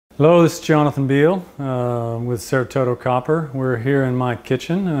Hello, this is Jonathan Beal with Sertodo Copper. We're here in my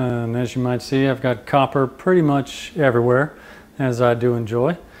kitchen, and as you might see, I've got copper pretty much everywhere, as I do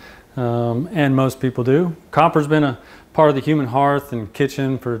enjoy, and most people do. Copper's been a part of the human hearth and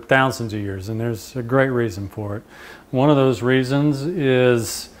kitchen for thousands of years, and there's a great reason for it. One of those reasons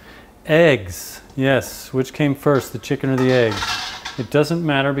is eggs. Yes, which came first, the chicken or the egg? It doesn't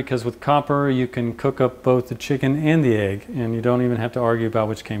matter, because with copper you can cook up both the chicken and the egg, and you don't even have to argue about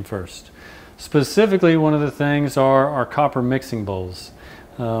which came first. Specifically, one of the things are our copper mixing bowls.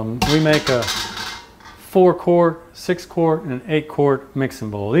 We make a 4-quart, 6-quart, and an 8-quart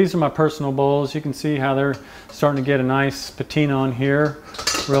mixing bowl. These are my personal bowls. You can see how they're starting to get a nice patina on here,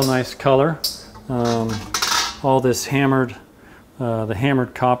 real nice color. All this hammered, the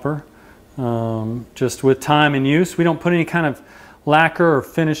hammered copper, just with time and use. We don't put any kind of lacquer or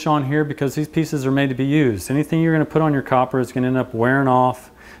finish on here because these pieces are made to be used. Anything you're going to put on your copper is going to end up wearing off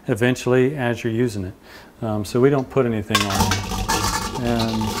eventually as you're using it. So we don't put anything on.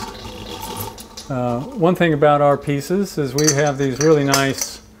 And one thing about our pieces is we have these really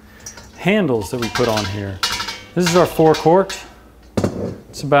nice handles that we put on here. This is our 4-quart.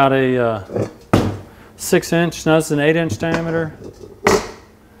 It's about a 6-inch, no, this is an 8-inch diameter.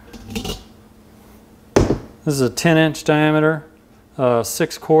 This is a 10-inch diameter.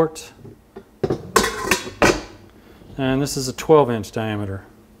 6-quart, and this is a 12-inch diameter.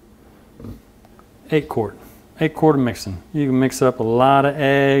 8-quart, 8-quart of mixing. You can mix up a lot of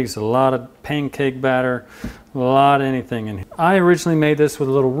eggs, a lot of pancake batter, a lot of anything in here. I originally made this with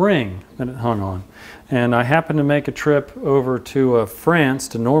a little ring that it hung on, and I happened to make a trip over to France,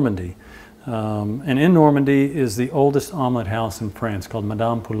 to Normandy. And in Normandy is the oldest omelet house in France, called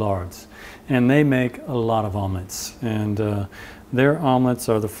Madame Pollard's, and they make a lot of omelets, and their omelets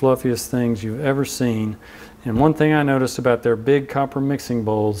are the fluffiest things you've ever seen. And one thing I noticed about their big copper mixing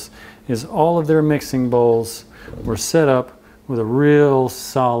bowls is all of their mixing bowls were set up with a real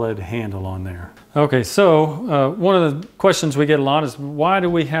solid handle on there. Okay, so one of the questions we get a lot is, why do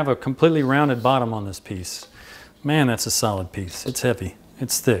we have a completely rounded bottom on this piece? Man, that's a solid piece. It's heavy.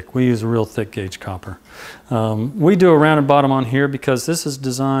 It's thick. We use a real thick gauge copper. We do a rounded bottom on here because this is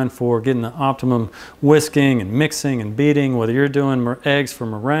designed for getting the optimum whisking and mixing and beating, whether you're doing eggs for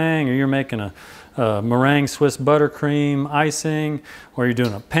meringue, or you're making a meringue Swiss buttercream icing, or you're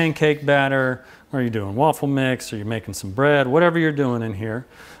doing a pancake batter, or you're doing waffle mix, or you're making some bread, whatever you're doing in here.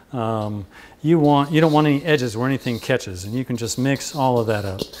 You don't want any edges where anything catches, and you can just mix all of that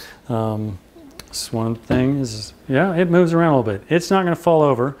up. This one thing is, yeah, it moves around a little bit. It's not going to fall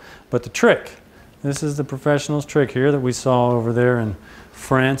over, but the trick, this is the professional's trick here that we saw over there in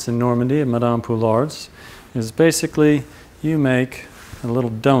France, in Normandy, at Madame Pollard's, is basically you make a little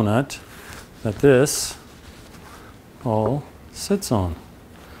donut that this all sits on.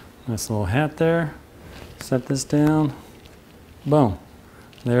 Nice little hat there. Set this down. Boom.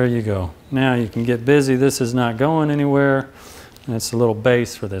 There you go. Now you can get busy. This is not going anywhere. And it's a little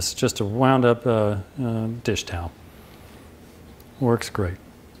base for this, just a wound up dish towel. Works great.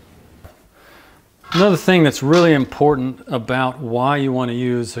 Another thing that's really important about why you want to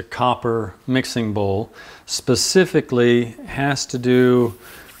use a copper mixing bowl specifically has to do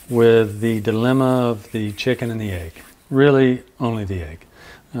with the dilemma of the chicken and the egg. Really only the egg.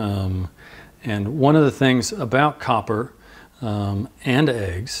 And one of the things about copper and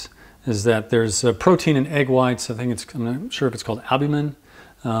eggs is that there's a protein in egg whites. I'm not sure if it's called albumin,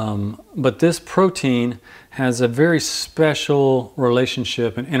 but this protein has a very special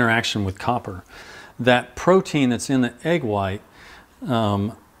relationship and interaction with copper. That protein that's in the egg white,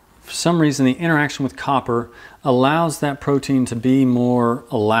 for some reason the interaction with copper allows that protein to be more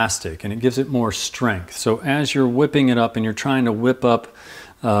elastic, and it gives it more strength. So as you're whipping it up and you're trying to whip up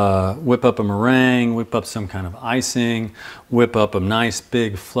a meringue, whip up some kind of icing, whip up a nice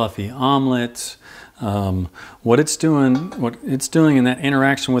big fluffy omelet. What it's doing in that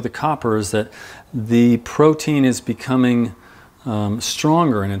interaction with the copper is that the protein is becoming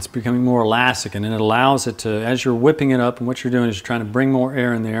stronger, and it's becoming more elastic, and it allows it to, as you're whipping it up, and what you're doing is you're trying to bring more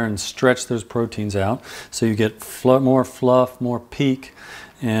air in there and stretch those proteins out, so you get more fluff, more peak.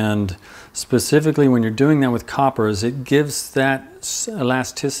 And specifically when you're doing that with copper, is it gives that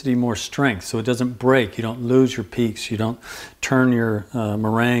elasticity more strength, so it doesn't break. You don't lose your peaks. You don't turn your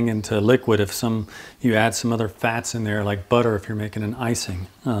meringue into liquid if you add some other fats in there, like butter if you're making an icing,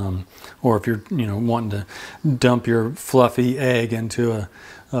 or if you're wanting to dump your fluffy egg into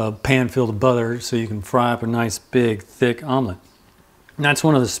a pan filled with butter so you can fry up a nice big thick omelet. And that's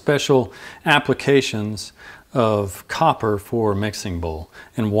one of the special applications of copper for a mixing bowl,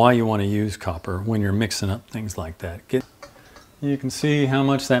 and why you want to use copper when you're mixing up things like that. You can see how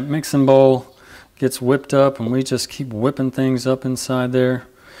much that mixing bowl gets whipped up, and we just keep whipping things up inside there.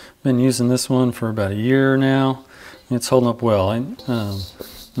 Been using this one for about a year now. It's holding up well. And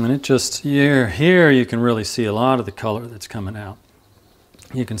it just, here you can really see a lot of the color that's coming out.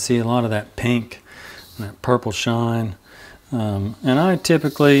 You can see a lot of that pink and that purple shine. And I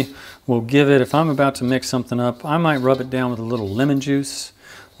typically will give it, if I'm about to mix something up, I might rub it down with a little lemon juice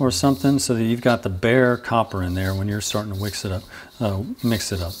or something so that you've got the bare copper in there when you're starting to mix it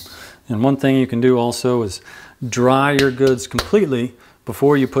up. And one thing you can do also is dry your goods completely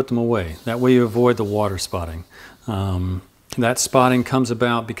before you put them away. That way you avoid the water spotting. That spotting comes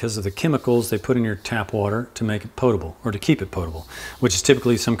about because of the chemicals they put in your tap water to make it potable, or to keep it potable, which is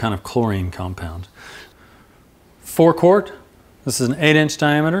typically some kind of chlorine compound. 4 quart, this is an 8-inch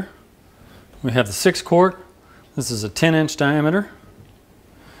diameter. We have the 6 quart, this is a 10-inch diameter.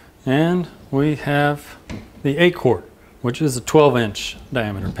 And we have the 8 quart, which is a 12-inch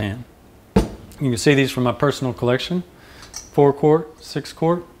diameter pan. You can see these from my personal collection. 4 quart, 6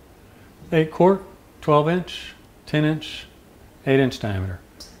 quart, 8 quart, 12-inch, 10-inch, 8-inch diameter.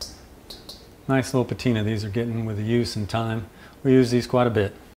 Nice little patina these are getting with the use and time. We use these quite a bit.